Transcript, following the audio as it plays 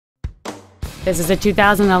This is a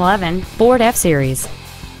 2011 Ford F-Series.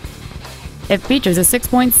 It features a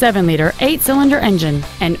 6.7-liter 8-cylinder engine,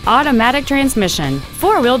 an automatic transmission,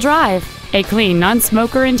 4-wheel drive, a clean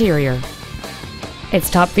non-smoker interior.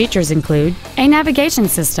 Its top features include a navigation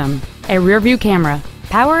system, a rear-view camera,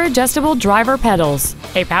 power-adjustable driver pedals,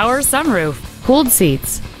 a power sunroof, cooled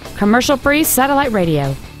seats, commercial-free satellite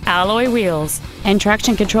radio, alloy wheels, and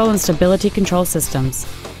traction control and stability control systems.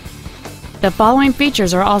 The following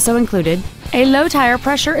features are also included: a low tire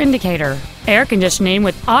pressure indicator, air conditioning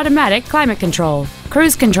with automatic climate control,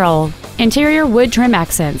 cruise control, interior wood trim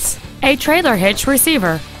accents, a trailer hitch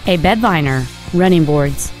receiver, a bed liner, running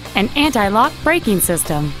boards, an anti-lock braking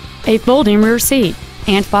system, a folding rear seat,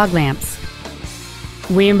 and fog lamps.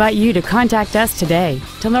 We invite you to contact us today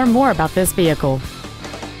to learn more about this vehicle.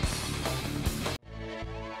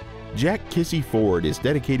 Jack Kissee Ford is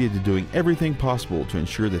dedicated to doing everything possible to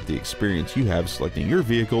ensure that the experience you have selecting your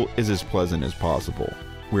vehicle is as pleasant as possible.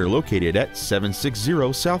 We're located at 760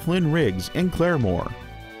 S Lynn Riggs in Claremore.